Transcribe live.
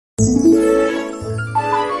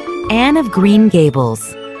Anne of Green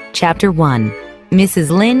Gables, Chapter 1, Mrs.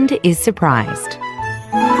 Lynde is Surprised.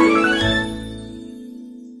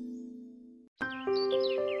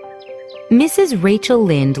 Mrs. Rachel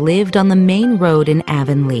Lynde lived on the main road in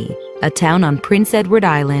Avonlea, a town on Prince Edward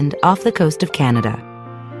Island off the coast of Canada.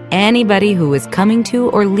 Anybody who was coming to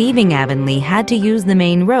or leaving Avonlea had to use the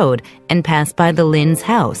main road and pass by the Lynde's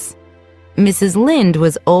house. Mrs. Lynde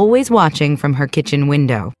was always watching from her kitchen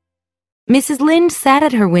window. Mrs. Lynde sat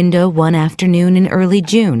at her window one afternoon in early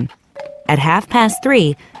June. At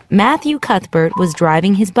 3:30, Matthew Cuthbert was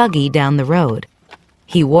driving his buggy down the road.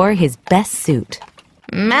 He wore his best suit.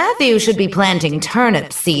 Matthew should be planting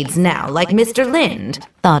turnip seeds now, like Mr. Lynde,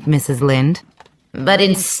 thought Mrs. Lynde. But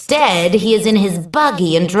instead, he is in his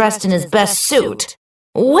buggy and dressed in his best suit.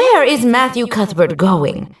 Where is Matthew Cuthbert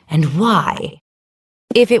going, and why?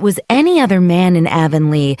 If it was any other man in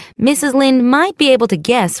Avonlea, Mrs. Lynde might be able to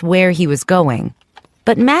guess where he was going.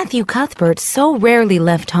 But Matthew Cuthbert so rarely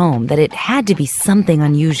left home that it had to be something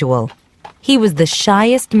unusual. He was the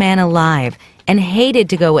shyest man alive and hated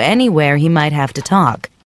to go anywhere he might have to talk.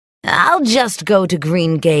 I'll just go to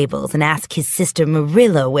Green Gables and ask his sister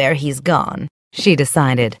Marilla where he's gone, she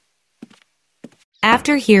decided.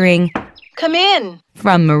 After hearing, "Come in,"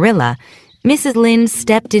 from Marilla, Mrs. Lynde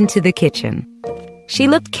stepped into the kitchen. She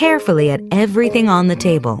looked carefully at everything on the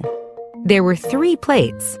table. There were 3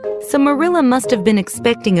 plates, so Marilla must have been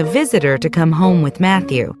expecting a visitor to come home with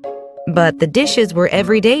Matthew. But the dishes were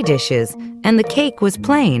everyday dishes, and the cake was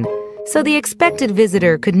plain, so the expected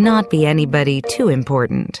visitor could not be anybody too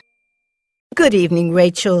important. "Good evening,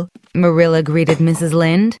 Rachel," Marilla greeted Mrs.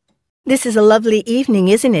 Lynde. "This is a lovely evening,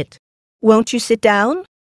 isn't it? Won't you sit down?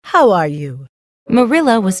 How are you?"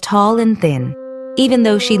 Marilla was tall and thin. Even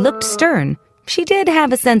though she looked stern, she did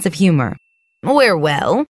have a sense of humor. "We're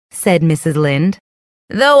well," said Mrs. Lynde.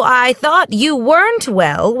 "Though I thought you weren't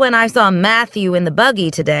well when I saw Matthew in the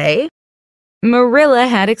buggy today." Marilla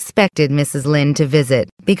had expected Mrs. Lynde to visit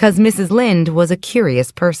because Mrs. Lynde was a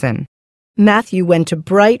curious person. "Matthew went to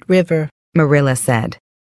Bright River," Marilla said.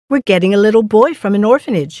 "We're getting a little boy from an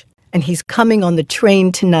orphanage, and he's coming on the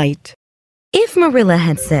train tonight." If Marilla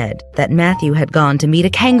had said that Matthew had gone to meet a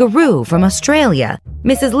kangaroo from Australia,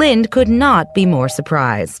 Mrs. Lynde could not be more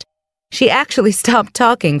surprised. She actually stopped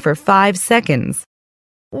talking for 5 seconds.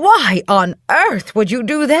 "Why on earth would you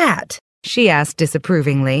do that?" she asked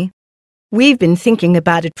disapprovingly. "We've been thinking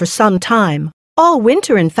about it for some time, all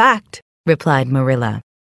winter in fact," replied Marilla.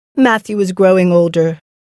 "Matthew is growing older.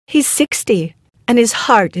 He's 60, and his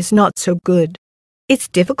heart is not so good. It's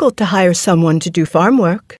difficult to hire someone to do farm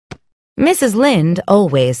work." Mrs. Lynde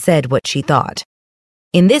always said what she thought.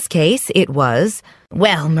 In this case, it was,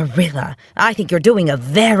 "Well, Marilla, I think you're doing a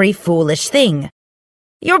very foolish thing.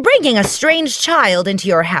 You're bringing a strange child into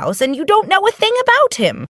your house and you don't know a thing about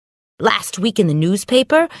him. Last week in the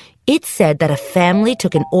newspaper, it said that a family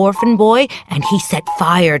took an orphan boy and he set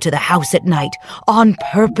fire to the house at night, on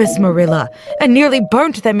purpose, Marilla, and nearly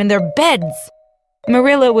burnt them in their beds."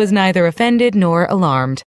 Marilla was neither offended nor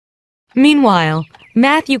alarmed. Meanwhile,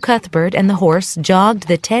 Matthew Cuthbert and the horse jogged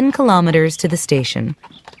the 10 kilometers to the station.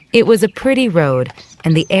 It was a pretty road,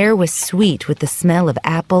 and the air was sweet with the smell of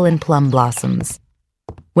apple and plum blossoms.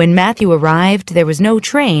 When Matthew arrived, there was no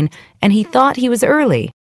train, and he thought he was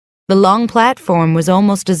early. The long platform was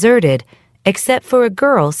almost deserted, except for a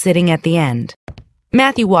girl sitting at the end.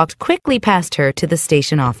 Matthew walked quickly past her to the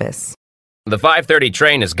station office. "The 5:30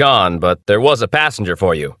 train is gone, but there was a passenger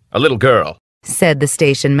for you, a little girl," said the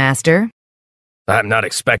station master. "I'm not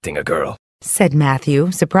expecting a girl," said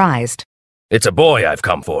Matthew, surprised. "It's a boy I've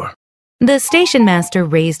come for." The station master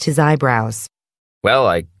raised his eyebrows. "Well,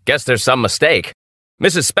 I guess there's some mistake.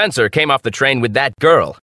 Mrs. Spencer came off the train with that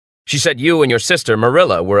girl. She said you and your sister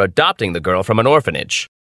Marilla were adopting the girl from an orphanage."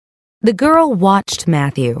 The girl watched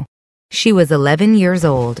Matthew. She was 11 years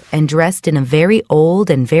old and dressed in a very old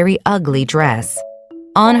and very ugly dress.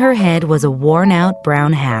 On her head was a worn-out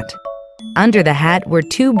brown hat. Under the hat were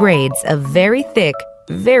 2 braids of very thick,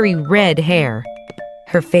 very red hair.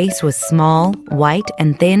 Her face was small, white,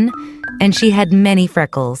 and thin, and she had many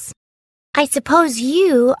freckles. "I suppose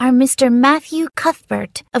you are Mr. Matthew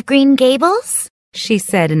Cuthbert of Green Gables?" she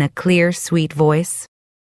said in a clear, sweet voice.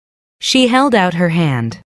 She held out her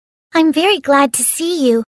hand. "I'm very glad to see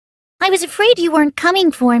you. I was afraid you weren't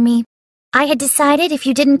coming for me. I had decided if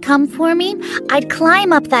you didn't come for me, I'd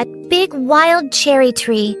climb up that big wild cherry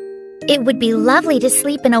tree. It would be lovely to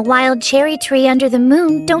sleep in a wild cherry tree under the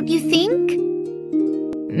moon, don't you think?"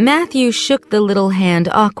 Matthew shook the little hand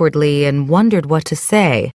awkwardly and wondered what to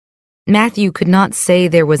say. Matthew could not say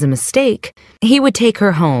there was a mistake. He would take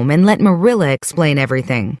her home and let Marilla explain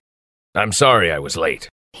everything. "I'm sorry I was late,"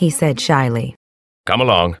 he said shyly. Come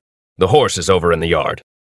along. The horse is over in the yard.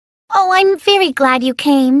 Oh, I'm very glad you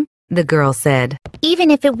came. The girl said. Even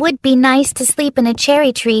if it would be nice to sleep in a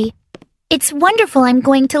cherry tree. It's wonderful I'm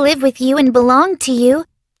going to live with you and belong to you.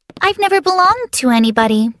 I've never belonged to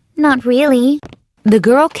anybody. Not really. The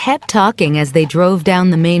girl kept talking as they drove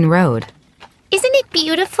down the main road. Isn't it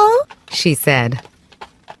beautiful? She said.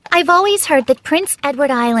 I've always heard that Prince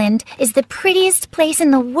Edward Island is the prettiest place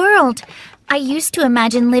in the world. I used to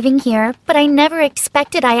imagine living here, but I never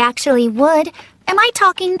expected I actually would. Am I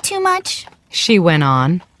talking too much? She went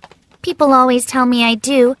on. People always tell me I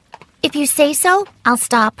do. If you say so, I'll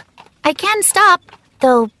stop. I can stop,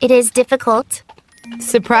 though it is difficult.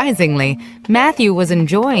 Surprisingly, Matthew was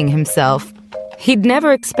enjoying himself. He'd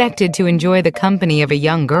never expected to enjoy the company of a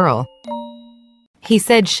young girl. He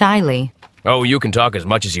said shyly, Oh, you can talk as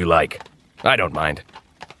much as you like. I don't mind.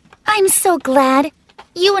 I'm so glad.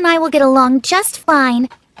 You and I will get along just fine.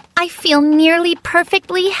 I feel nearly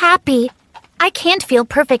perfectly happy. I can't feel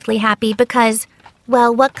perfectly happy because,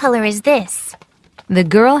 well, what color is this? The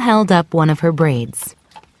girl held up one of her braids.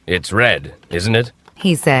 It's red, isn't it?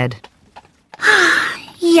 He said.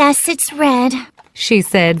 Yes, it's red. She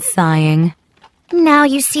said, sighing. Now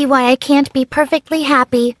you see why I can't be perfectly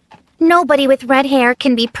happy. Nobody with red hair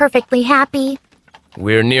can be perfectly happy.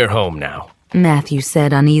 We're near home now, Matthew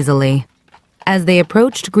said uneasily. As they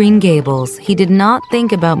approached Green Gables, he did not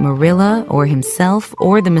think about Marilla or himself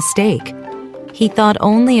or the mistake. He thought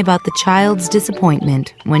only about the child's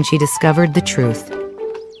disappointment when she discovered the truth.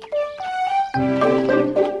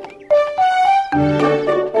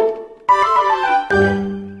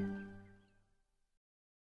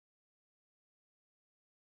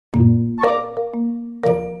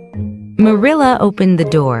 Marilla opened the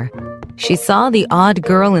door. She saw the odd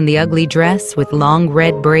girl in the ugly dress with long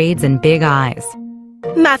red braids and big eyes.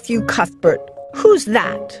 Matthew Cuthbert, who's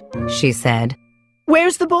that? She said.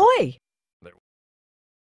 Where's the boy?